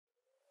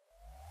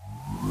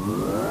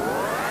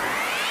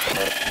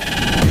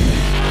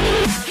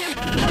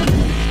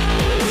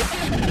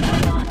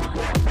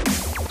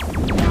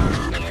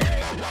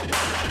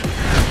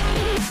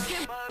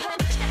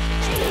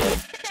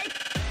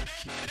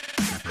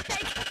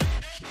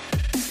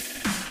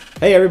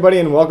Hey everybody,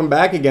 and welcome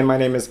back again. My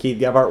name is Keith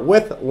Gabhart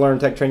with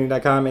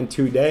LearnTechTraining.com, and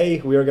today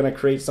we are going to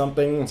create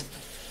something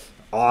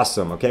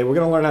awesome. Okay, we're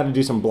going to learn how to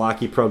do some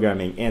blocky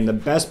programming, and the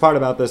best part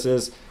about this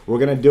is we're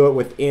going to do it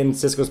within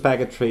Cisco's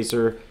Packet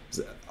Tracer. It's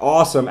an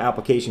awesome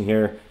application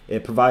here.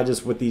 It provides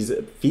us with these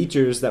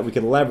features that we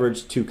can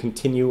leverage to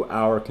continue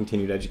our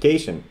continued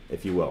education,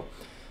 if you will.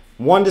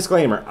 One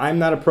disclaimer: I'm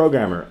not a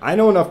programmer. I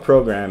know enough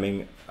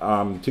programming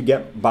to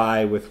get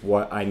by with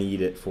what I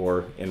need it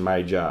for in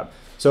my job.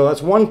 So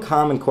that's one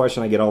common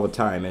question I get all the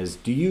time is,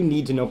 do you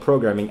need to know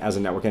programming as a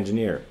network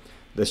engineer?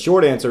 The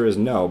short answer is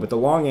no, but the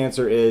long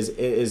answer is it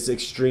is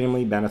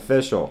extremely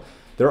beneficial.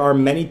 There are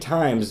many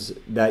times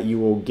that you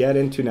will get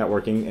into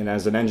networking, and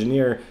as an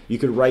engineer, you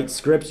could write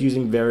scripts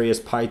using various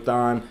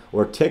Python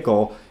or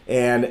Tickle,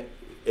 and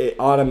it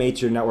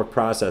automates your network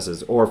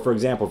processes. Or for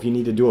example, if you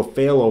need to do a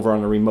failover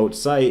on a remote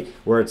site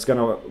where it's going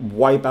to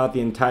wipe out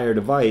the entire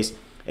device,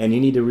 and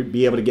you need to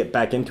be able to get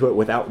back into it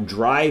without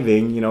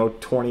driving,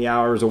 20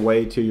 hours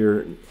away to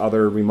your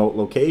other remote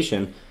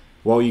location,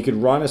 well, you could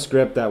run a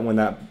script that when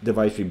that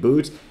device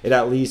reboots, it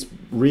at least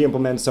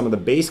re-implements some of the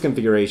base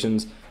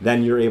configurations.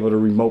 Then you're able to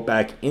remote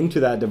back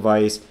into that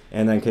device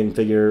and then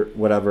configure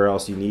whatever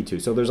else you need to.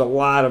 So there's a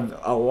lot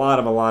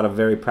of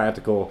very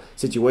practical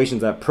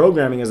situations that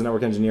programming as a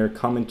network engineer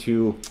come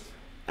into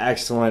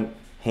excellent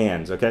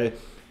hands. Okay,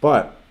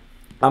 but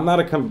I'm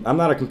not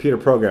a computer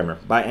programmer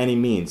by any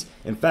means.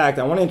 In fact,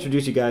 I want to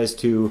introduce you guys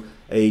to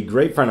a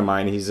great friend of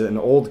mine. He's an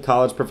old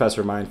college professor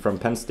of mine from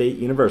Penn State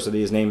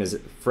University. His name is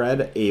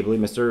Fred Abley.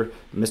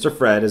 Mr.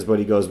 Fred is what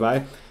he goes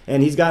by.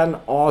 And he's got an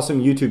awesome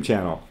YouTube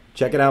channel.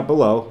 Check it out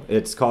below.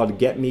 It's called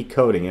Get Me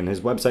Coding, and his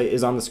website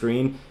is on the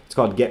screen. It's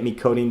called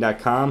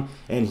getmecoding.com,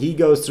 and he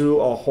goes through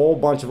a whole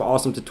bunch of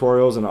awesome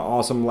tutorials and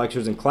awesome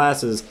lectures and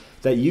classes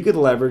that you could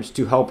leverage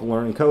to help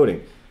learn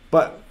coding.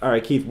 But all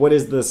right, Keith, what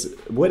is this?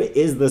 What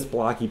is this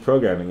blocky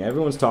programming?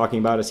 Everyone's talking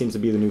about it. Seems to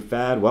be the new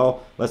fad.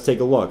 Well, let's take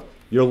a look.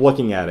 You're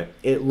looking at it.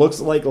 It looks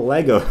like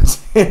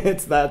Legos.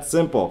 It's that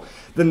simple.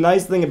 The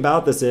nice thing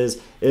about this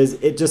is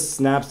it just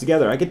snaps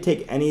together. I could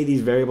take any of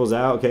these variables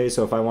out. Okay,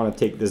 so if I want to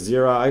take the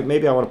 0,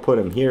 maybe I want to put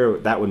him here.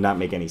 That would not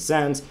make any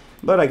sense.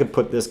 But I could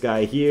put this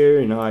guy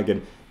here. I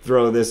could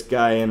throw this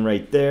guy in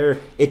right there.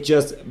 It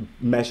just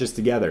meshes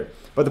together.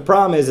 But the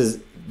problem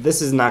is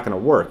this is not going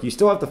to work. You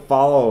still have to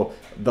follow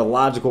the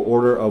logical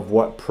order of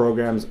what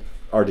programs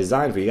are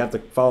designed for. You have to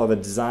follow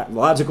the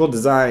logical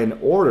design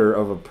order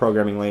of a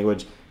programming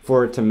language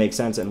for it to make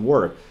sense and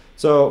work.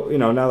 So,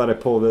 now that I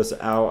pull this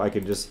out, I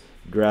could just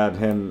grab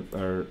him,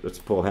 or let's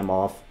pull him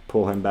off,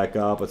 pull him back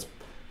up. Let's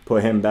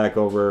put him back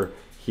over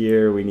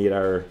here. We need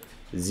our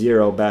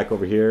 0 back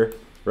over here,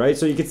 right?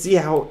 So you can see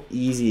how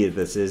easy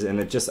this is,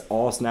 and it just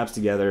all snaps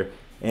together.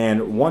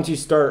 And once you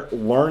start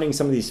learning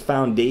some of these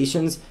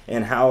foundations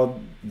and how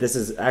this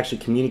is actually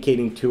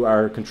communicating to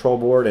our control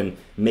board and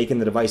making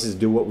the devices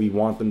do what we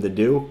want them to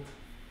do,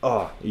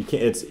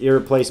 it's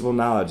irreplaceable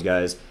knowledge,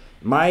 guys.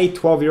 My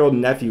 12-year-old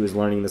nephew is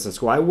learning this in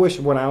school. I wish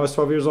when I was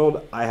 12 years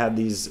old I had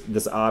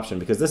this option,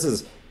 because this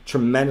is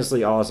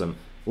tremendously awesome.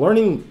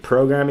 Learning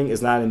programming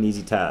is not an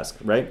easy task,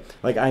 right?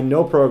 Like, I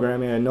know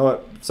programming, I know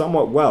it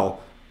somewhat well,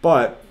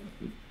 but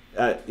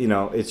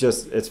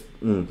it's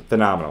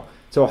phenomenal.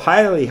 So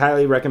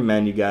highly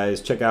recommend you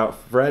guys check out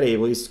Fred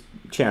Abley's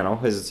channel.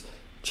 His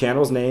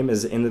channel's name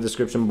is in the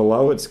description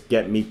below. It's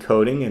Get Me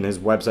Coding, and his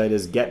website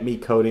is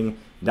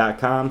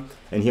getmecoding.com,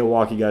 and he'll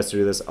walk you guys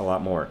through this a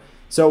lot more.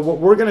 So what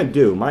we're going to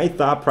do, my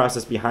thought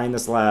process behind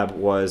this lab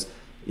was,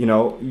 you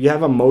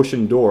have a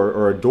motion door,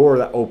 or a door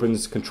that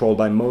opens controlled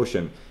by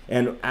motion.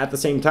 And at the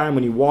same time,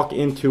 when you walk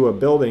into a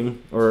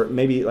building, or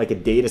maybe like a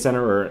data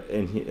center, or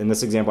in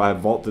this example I have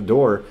vault the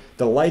door,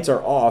 the lights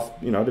are off,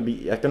 to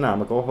be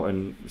economical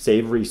and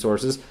save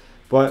resources.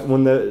 But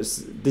when the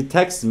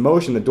detects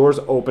motion, the door's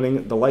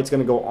opening, the light's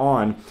going to go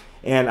on,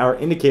 and our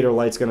indicator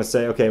light's going to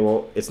say, okay,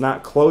 well, it's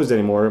not closed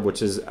anymore,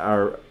 which is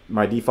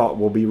my default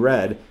will be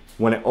red.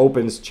 When it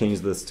opens,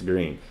 change this to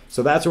green.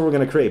 So that's what we're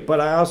going to create. But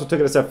I also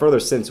took it a step further,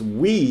 since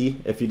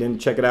if you didn't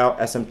check it out,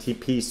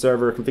 SMTP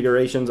server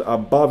configurations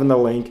above in the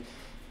link,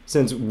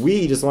 since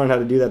we just learned how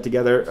to do that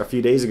together a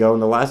few days ago in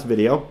the last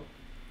video,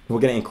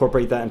 we're going to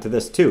incorporate that into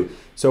this too.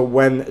 So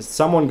when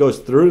someone goes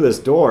through this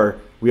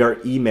door, we are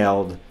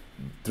emailed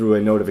through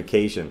a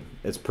notification.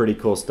 It's pretty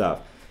cool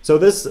stuff. So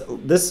this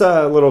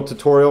little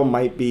tutorial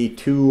might be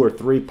 2 or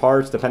 3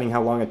 parts, depending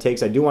how long it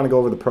takes. I do want to go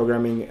over the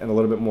programming in a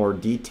little bit more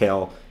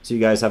detail so you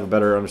guys have a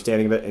better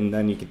understanding of it, and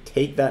then you can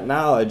take that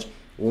knowledge,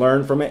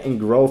 learn from it, and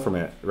grow from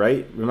it,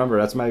 right? Remember,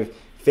 that's my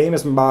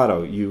famous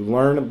motto. You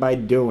learn by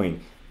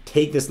doing.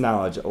 Take this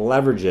knowledge,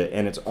 leverage it,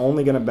 and it's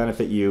only going to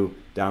benefit you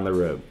down the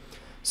road.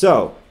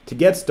 So to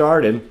get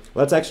started,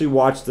 let's actually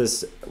watch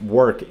this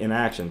work in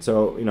action.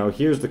 So,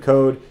 here's the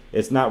code.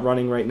 It's not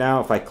running right now.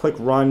 If I click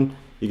run,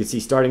 you can see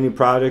starting new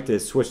project. It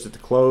switched it to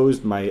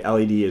closed. My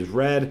LED is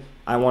red.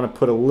 I want to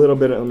put a little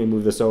bit, let me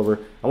move this over.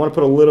 I want to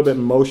put a little bit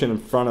of motion in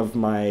front of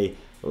my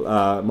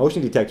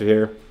motion detector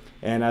here.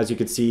 And as you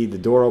can see, the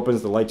door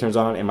opens, the light turns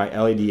on, and my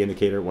LED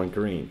indicator went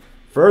green.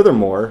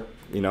 Furthermore,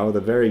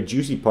 the very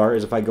juicy part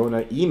is if I go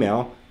into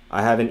email,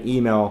 I have an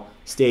email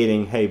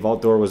stating, hey,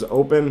 vault door was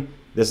open.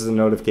 This is a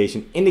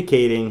notification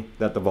indicating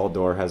that the vault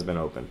door has been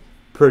opened.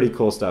 Pretty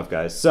cool stuff,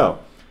 guys. So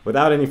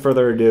without any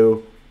further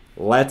ado,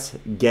 let's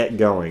get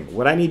going.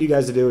 What I need you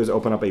guys to do is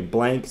open up a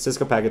blank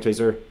Cisco Packet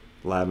Tracer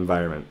lab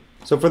environment.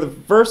 So for the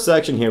first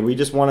section here, we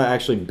just want to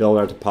actually build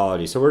our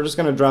topology. So we're just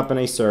going to drop in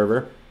a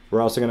server.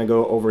 We're also going to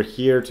go over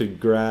here to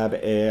grab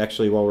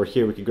actually while we're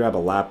here, we could grab a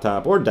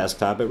laptop or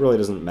desktop. It really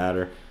doesn't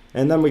matter.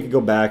 And then we could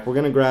go back. We're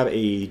going to grab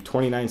a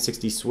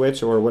 2960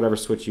 switch or whatever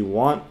switch you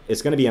want.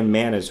 It's going to be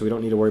unmanaged, so we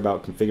don't need to worry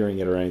about configuring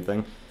it or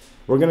anything.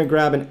 We're going to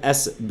grab an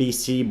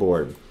SBC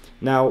board.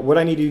 Now, what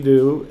I need you to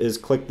do is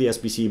click the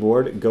SBC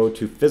board, go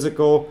to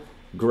physical,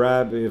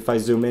 grab, if I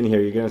zoom in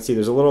here, you're going to see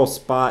there's a little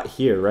spot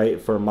here,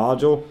 right, for a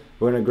module.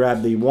 We're going to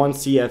grab the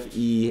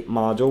 1CFE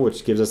module,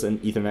 which gives us an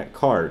Ethernet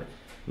card.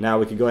 Now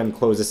we can go ahead and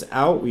close this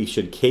out. We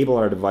should cable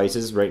our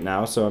devices right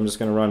now. So I'm just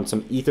going to run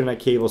some Ethernet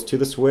cables to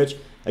the switch.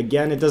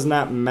 Again, it does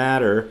not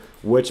matter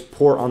which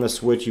port on the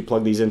switch you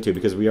plug these into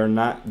because we are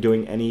not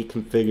doing any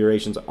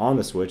configurations on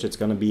the switch. It's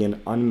going to be an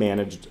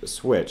unmanaged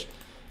switch.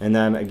 And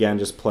then again,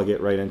 just plug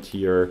it right into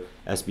your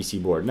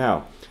SBC board.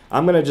 Now,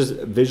 I'm going to just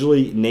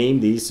visually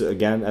name these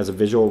again as a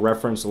visual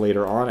reference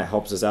later on. It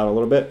helps us out a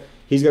little bit.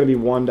 He's going to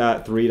be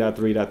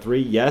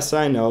 1.3.3.3. Yes,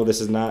 I know this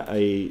is not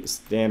a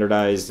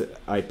standardized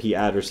IP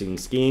addressing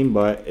scheme,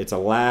 but it's a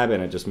lab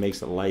and it just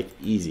makes life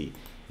easy.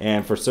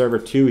 And for server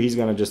 2, he's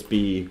going to just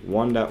be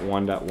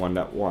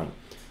 1.1.1.1.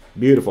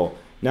 Beautiful.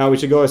 Now we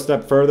should go a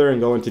step further and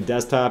go into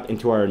desktop,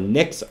 into our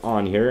NICs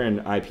on here and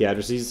IP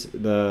addresses.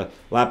 The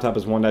laptop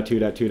is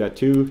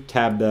 1.2.2.2.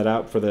 Tab that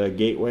out for the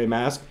gateway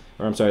mask,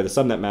 or I'm sorry, the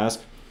subnet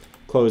mask.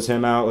 Close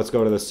him out. Let's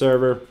go to the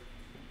server.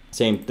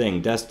 Same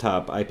thing,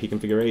 desktop, IP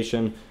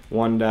configuration,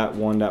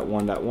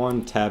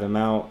 1.1.1.1, tab him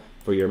out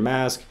for your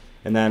mask.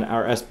 And then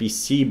our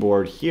SBC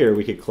board here,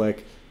 we could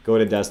click, go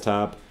to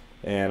desktop,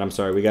 and I'm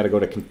sorry, we got to go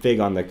to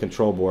config on the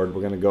control board.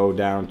 We're going to go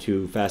down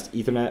to fast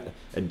Ethernet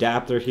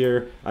adapter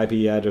here.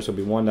 IP address will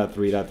be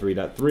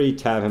 1.3.3.3,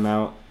 tab him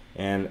out,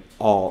 and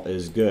all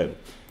is good.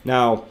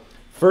 Now,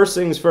 first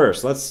things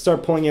first, let's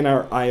start pulling in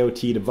our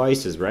IoT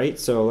devices, right?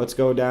 So let's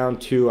go down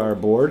to our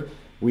board.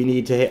 We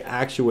need to hit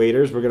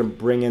actuators. We're going to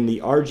bring in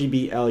the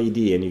RGB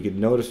LED, and you could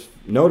notice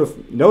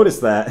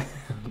that,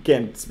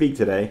 can't speak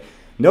today,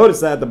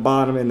 notice that at the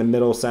bottom in the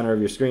middle center of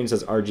your screen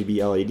says RGB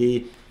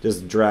LED.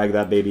 Just drag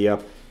that baby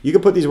up. You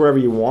can put these wherever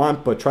you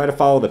want, but try to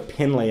follow the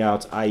pin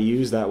layouts I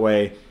use. That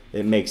way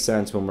it makes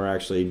sense when we're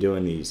actually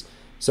doing these.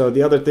 So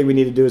the other thing we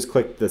need to do is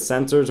click the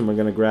sensors, and we're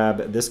going to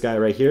grab this guy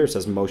right here. It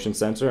says motion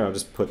sensor. I'll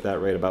just put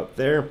that right about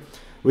there.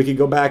 We could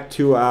go back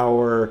to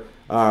our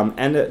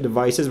end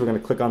devices. We're going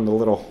to click on the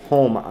little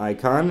home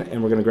icon,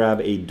 and we're going to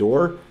grab a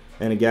door.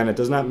 And again, it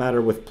does not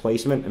matter with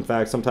placement. In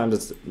fact,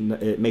 sometimes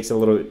it makes it a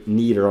little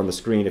neater on the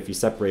screen if you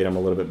separate them a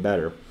little bit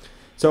better.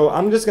 So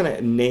I'm just going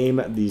to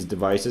name these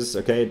devices,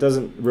 okay? It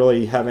doesn't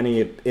really have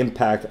any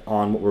impact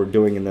on what we're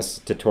doing in this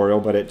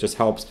tutorial, but it just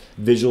helps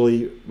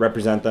visually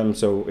represent them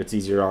so it's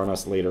easier on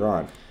us later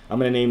on. I'm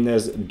going to name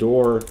this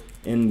door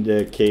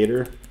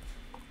indicator,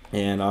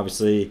 and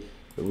obviously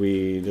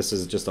this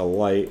is just a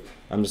light.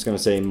 I'm just going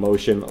to say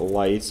motion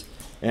lights.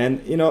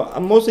 And, you know,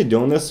 I'm mostly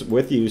doing this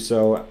with you,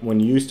 so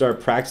when you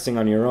start practicing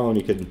on your own,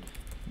 you could,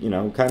 you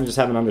know, kind of just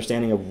have an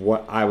understanding of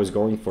what I was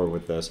going for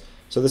with this.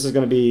 So this is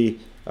going to be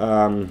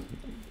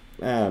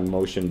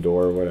motion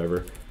door,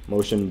 whatever.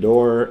 Motion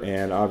door,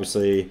 and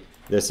obviously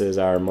this is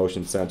our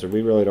motion sensor.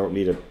 We really don't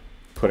need to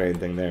put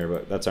anything there,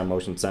 but that's our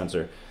motion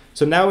sensor.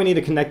 So now we need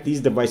to connect these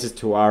devices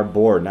to our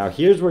board. Now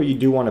here's where you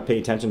do want to pay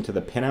attention to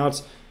the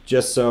pinouts,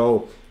 just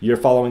so you're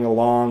following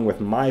along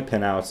with my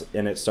pinouts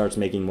and it starts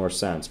making more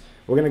sense.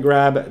 We're going to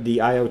grab the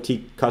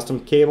IoT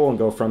custom cable and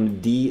go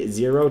from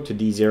D0 to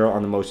D0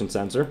 on the motion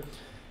sensor.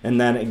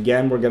 And then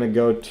again, we're going to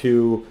go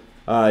to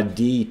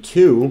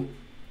D2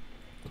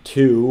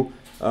 to,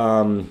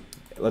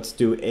 let's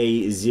do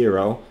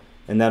A0.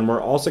 And then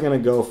we're also going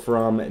to go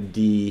from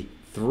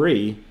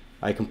D3.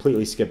 I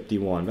completely skipped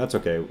D1. That's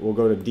okay. We'll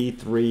go to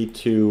D3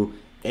 to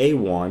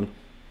A1.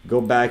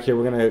 Go back here.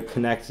 We're going to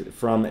connect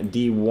from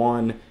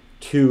D1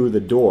 to the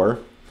door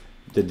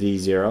to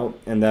D0,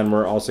 and then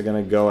we're also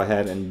going to go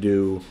ahead and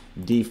do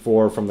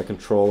D4 from the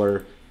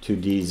controller to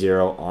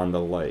D0 on the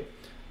light.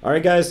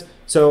 Alright guys,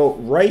 so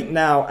right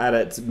now at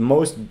its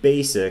most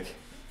basic,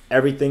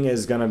 everything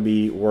is going to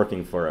be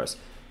working for us.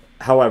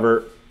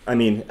 However, I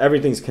mean,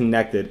 everything's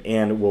connected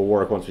and will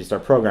work once we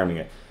start programming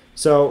it.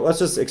 So let's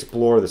just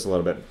explore this a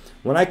little bit.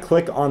 When I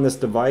click on this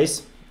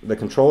device, the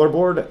controller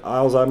board,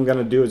 all I'm going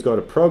to do is go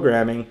to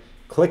programming,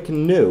 click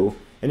new,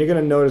 and you're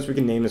going to notice we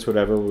can name this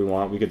whatever we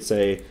want. We could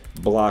say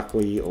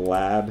Blockly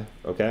Lab,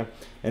 okay?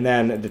 And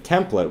then the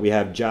template, we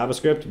have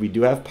JavaScript, we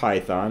do have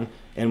Python,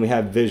 and we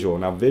have Visual.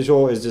 Now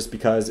Visual is just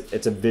because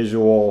it's a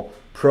visual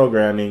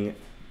programming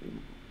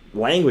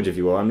language, if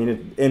you will. I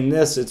mean, in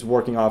this, it's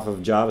working off of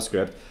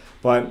JavaScript,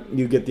 but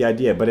you get the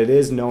idea. But it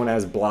is known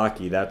as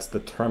Blocky. That's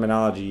the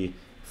terminology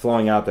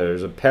flowing out there.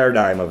 There's a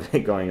paradigm of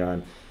it going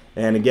on.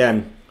 And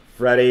again,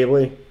 Fred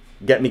Abley,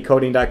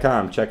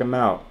 getmecoding.com. Check him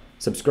out.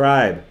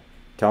 Subscribe.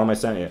 Tell him I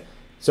sent you.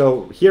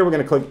 So here we're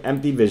going to click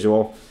empty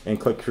visual and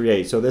click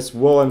create. So this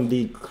will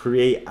indeed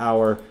create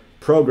our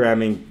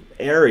programming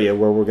area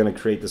where we're going to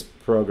create this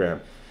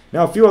program.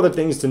 Now, a few other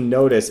things to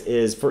notice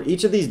is for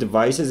each of these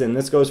devices, and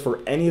this goes for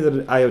any of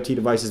the IoT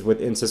devices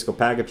within Cisco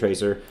Packet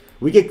Tracer,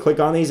 we can click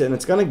on these and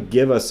it's going to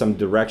give us some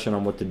direction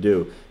on what to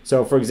do.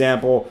 So for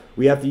example,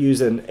 we have to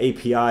use an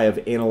API of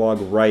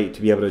analog write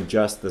to be able to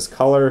adjust this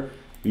color.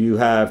 You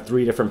have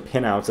 3 different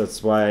pinouts.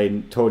 That's why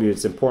I told you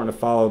it's important to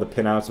follow the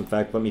pinouts. In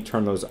fact, let me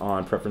turn those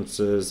on.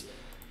 Preferences,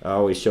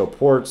 always show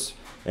ports.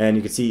 And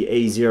you can see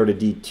A0 to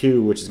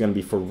D2, which is going to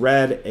be for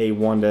red,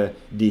 A1 to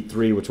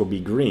D3, which will be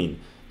green.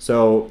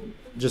 So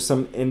just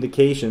some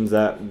indications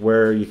that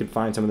where you can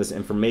find some of this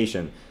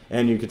information.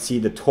 And you can see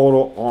the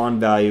total on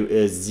value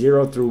is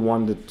 0 through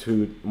 1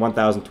 to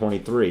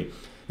 1023.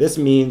 This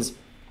means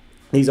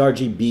these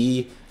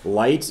RGB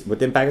lights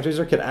within Packet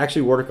Tracer could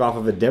actually work off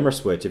of a dimmer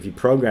switch if you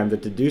programmed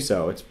it to do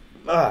so. It's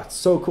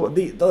so cool.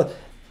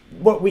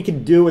 What we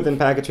can do within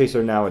Packet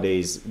Tracer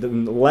nowadays,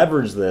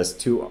 leverage this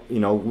to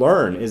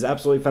learn, is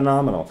absolutely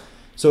phenomenal.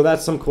 So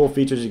that's some cool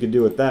features you could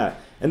do with that.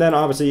 And then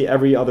obviously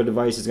every other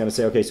device is going to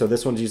say, okay, so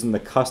this one's using the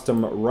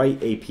custom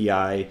write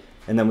API,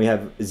 and then we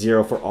have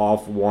 0 for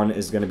off, 1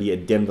 is going to be a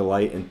dim to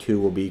light, and 2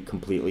 will be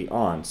completely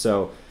on.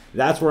 So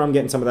that's where I'm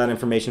getting some of that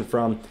information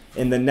from.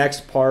 In the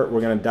next part,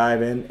 we're going to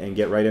dive in and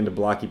get right into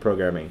blocky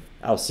programming.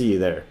 I'll see you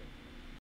there.